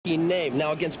name.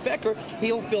 Now against Becker,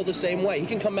 he'll feel the same way. He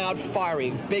can come out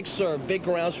firing, big serve, big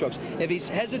ground strokes. If he's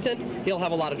hesitant, he'll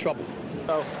have a lot of trouble.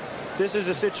 So this is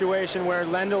a situation where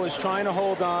Lendl is trying to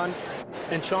hold on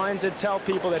and trying to tell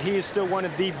people that he is still one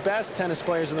of the best tennis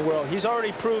players in the world. He's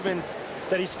already proven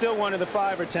that he's still one of the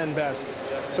 5 or 10 best.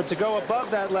 But to go above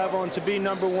that level and to be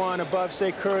 #1 above,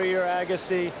 say, Courier,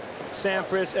 Agassi,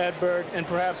 Sampras, Edberg, and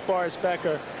perhaps Boris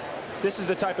Becker, this is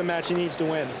the type of match he needs to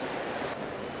win.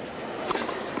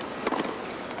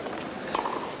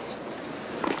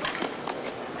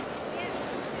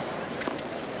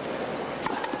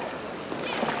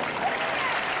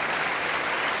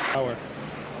 Power.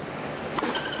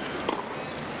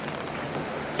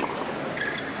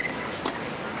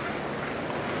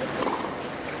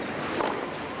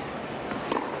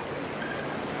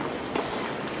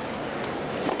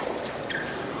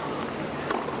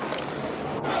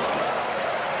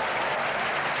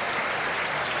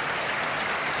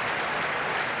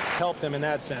 Helped them in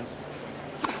that sense.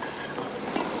 And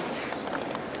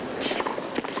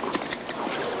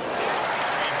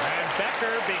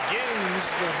Becker begins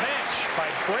the match by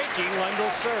breaking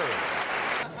Lendl's serve.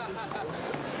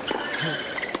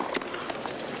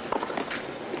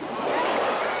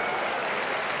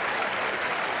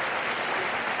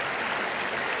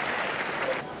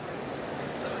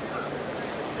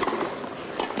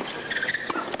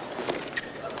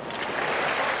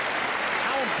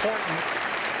 How important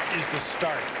is the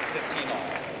start?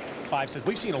 15-all. 5 sets.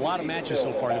 We've seen a lot of matches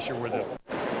so far this year where the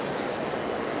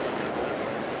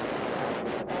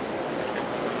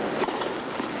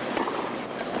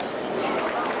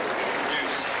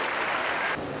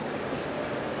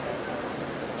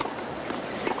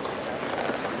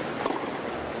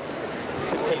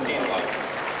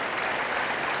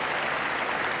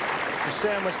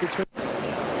sandwich between.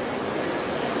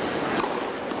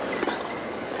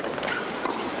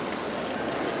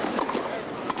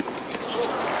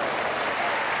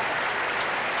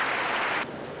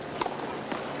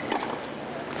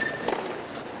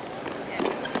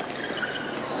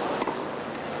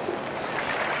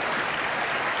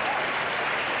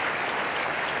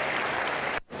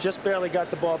 Just barely got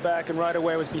the ball back and right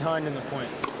away was behind in the point.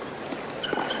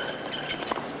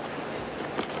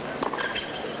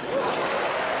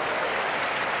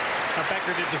 Now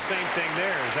Becker did the same thing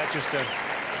there. Is that just a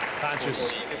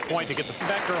conscious point to get the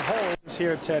Becker holds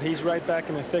here, Ted? He's right back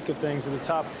in the thick of things in the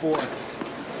top 4.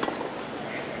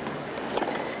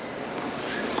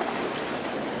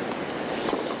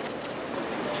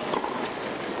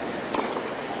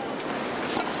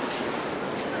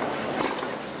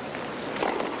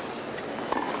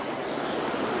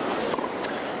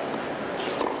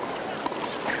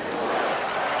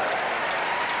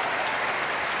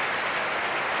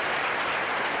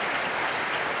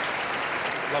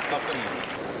 Up team.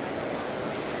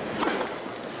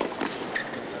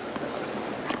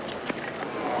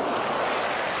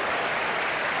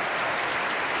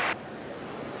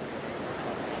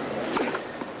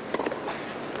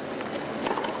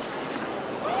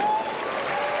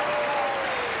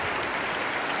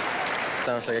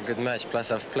 Sounds like a good match.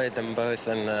 Plus, I've played them both,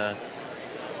 and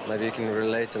maybe you can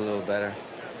relate a little better.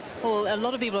 Well, a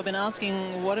lot of people have been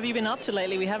asking, what have you been up to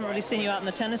lately? We haven't really seen you out in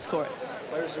the tennis court.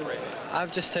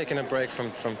 I've just taken a break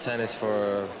from tennis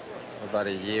for about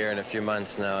a year and a few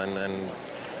months now, and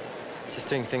just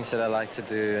doing things that I like to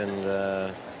do, and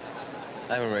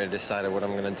I haven't really decided what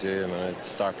I'm going to do. I'm going to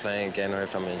start playing again, or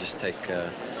if I'm going to just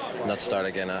not start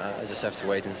again. I just have to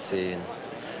wait and see. And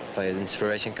if the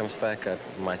inspiration comes back, I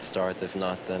might start. If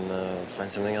not, then find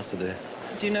something else to do.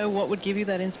 Do you know what would give you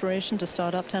that inspiration to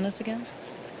start up tennis again?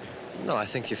 No, I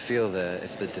think you feel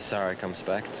if the desire comes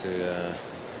back to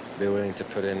be willing to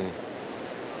put in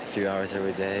a few hours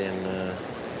every day, and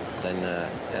then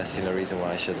I see no reason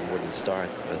why I wouldn't start,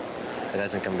 but it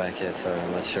hasn't come back yet, so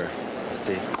I'm not sure. We'll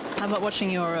see. How about watching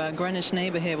your Greenwich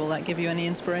neighbor here? Will that give you any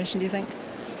inspiration, do you think?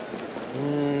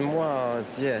 Well,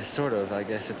 yeah, sort of. I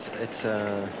guess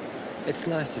it's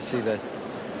nice to see that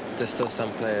there's still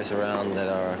some players around that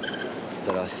are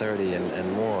 30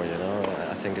 and more. You know,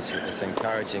 I think it's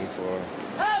encouraging for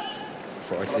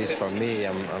at least for me.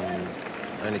 I'm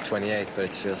only 28, but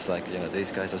it feels like, you know,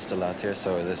 these guys are still out here,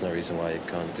 so there's no reason why you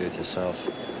can't do it yourself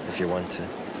if you want to.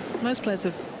 Most players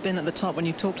have been at the top. When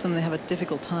you talk to them, they have a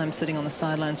difficult time sitting on the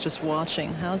sidelines just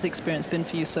watching. How's the experience been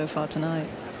for you so far tonight?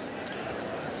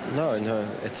 No,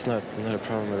 it's not a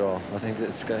problem at all. I think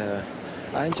it's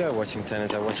I enjoy watching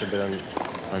tennis. I watch a bit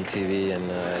on TV,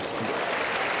 and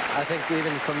I think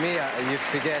even for me, you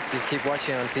forget, you keep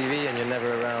watching on TV and you're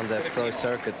never around the pro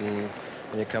circuit, and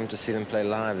when you come to see them play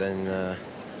live, then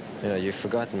you know, you've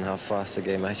forgotten how fast the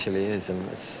game actually is, and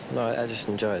I just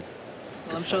enjoy it.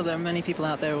 Well, I'm sure there are many people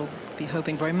out there who will be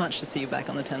hoping very much to see you back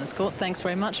on the tennis court. Thanks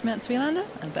very much, Mats Wilander,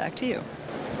 and back to you.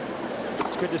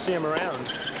 It's good to see him around.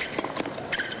 Of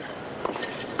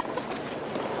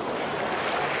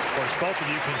course, both of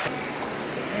you can.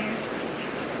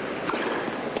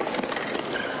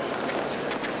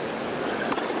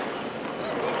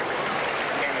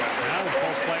 Now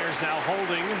both players now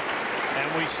holding,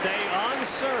 and we stay on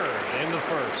serve in the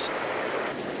first.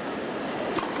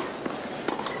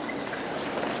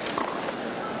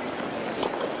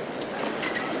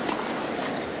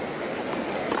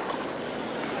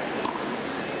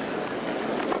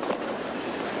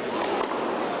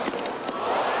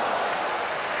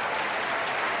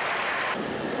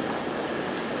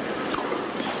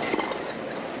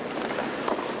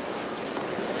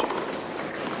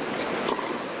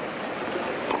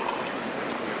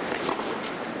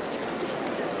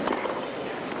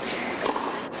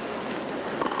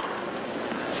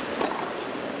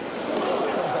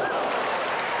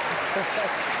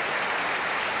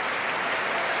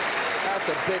 That's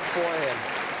a big forehand.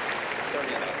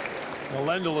 Well,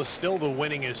 Lendl is still the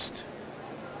winningest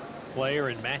player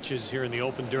in matches here in the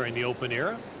Open during the Open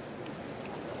era.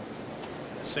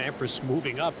 Sampras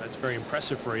moving up. That's very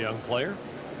impressive for a young player.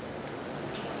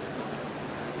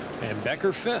 And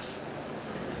Becker fifth.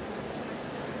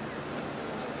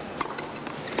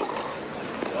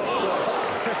 Followed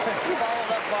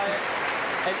up by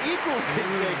an equally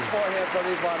big forehand from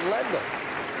Ivan Lendl.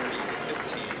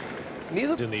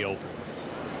 Neither In the Open.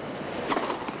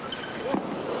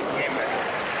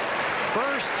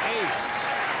 First ace.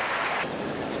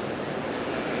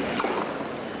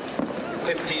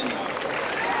 15.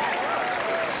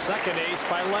 Second ace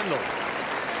by Lendl.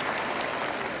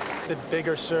 The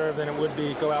bigger serve than it would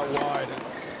be go out wide.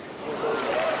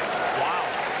 Wow.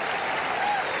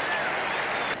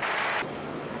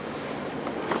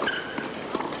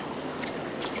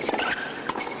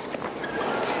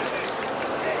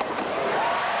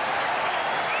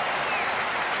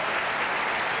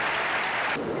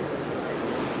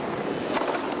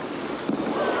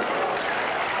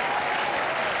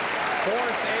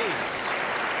 Fourth ace.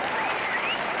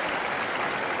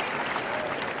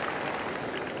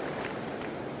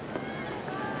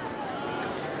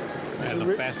 And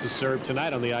the fastest serve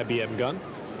tonight on the IBM gun.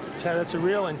 Ted, that's a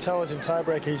real intelligent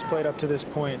tiebreaker he's played up to this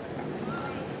point.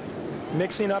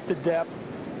 Mixing up the depth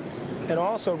and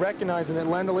also recognizing that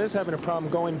Lendl is having a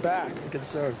problem going back. good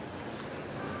serve.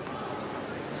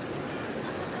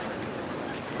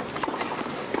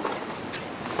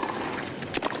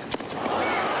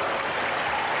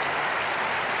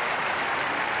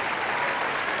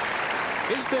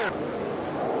 Is there? And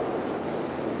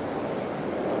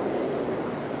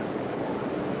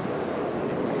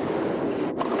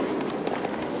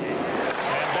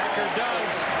Becker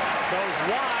goes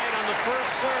wide on the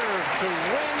first serve to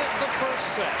win the first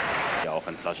set. Ja, auch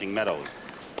in Flushing Meadows.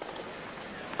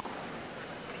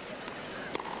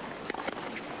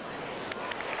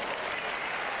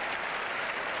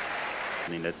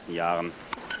 In den letzten Jahren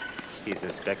hieß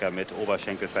es Becker mit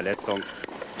Oberschenkelverletzung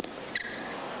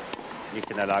nicht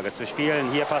in der Lage zu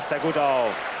spielen. Hier passt er gut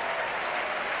auf.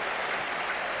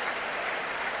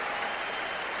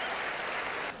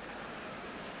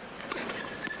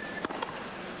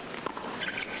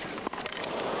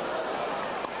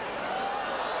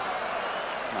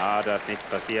 Da ist nichts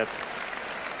passiert.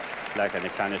 Vielleicht eine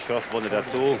kleine Schürfwunde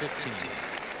dazu.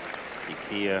 Die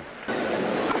Knie.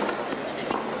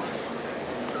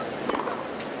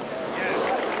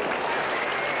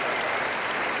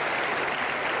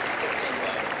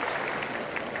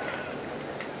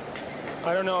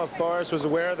 I don't know if Boris was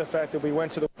aware of the fact that we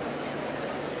went to the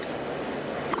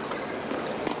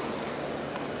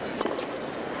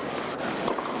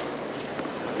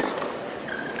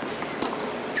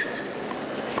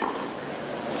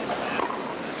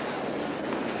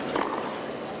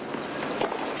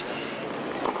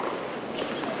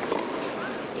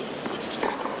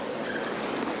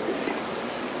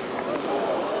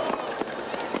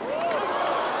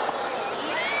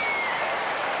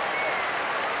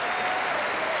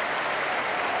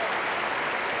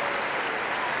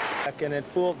and it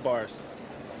fooled Boris.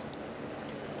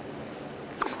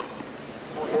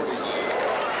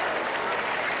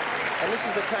 And this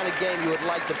is the kind of game you would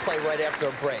like to play right after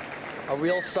a break. A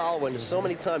real solid one. So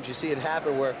many times you see it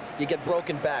happen where you get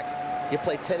broken back. You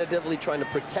play tentatively trying to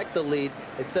protect the lead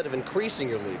instead of increasing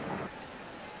your lead.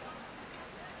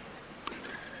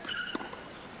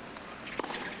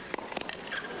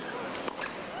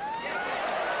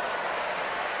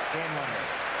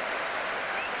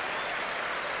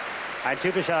 Ein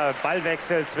typischer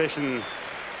Ballwechsel zwischen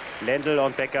Lendl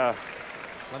und Becker.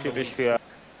 Typisch für...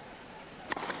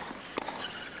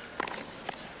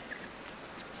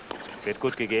 Wird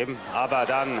gut gegeben, aber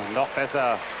dann noch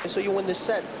besser. So you win this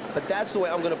set, but that's the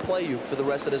way I'm going to play you for the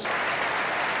rest of this.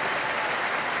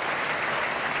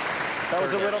 That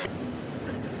was a little...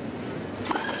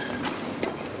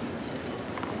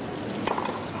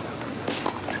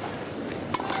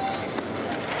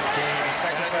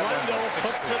 Lendl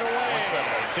puts it away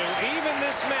to even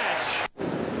this match.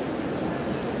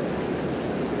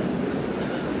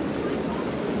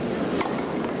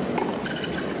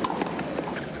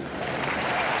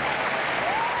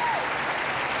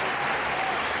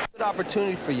 Good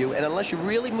opportunity for you, and unless you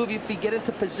really move your feet, get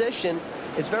into position,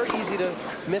 it's very easy to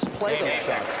misplay those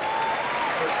shots.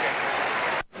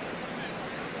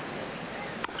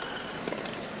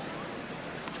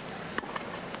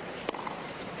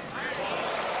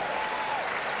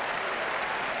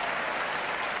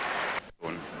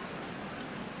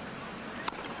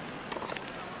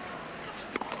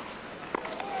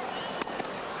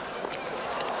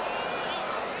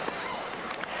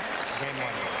 Game 1.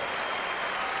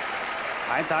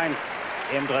 1-1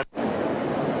 im dritten.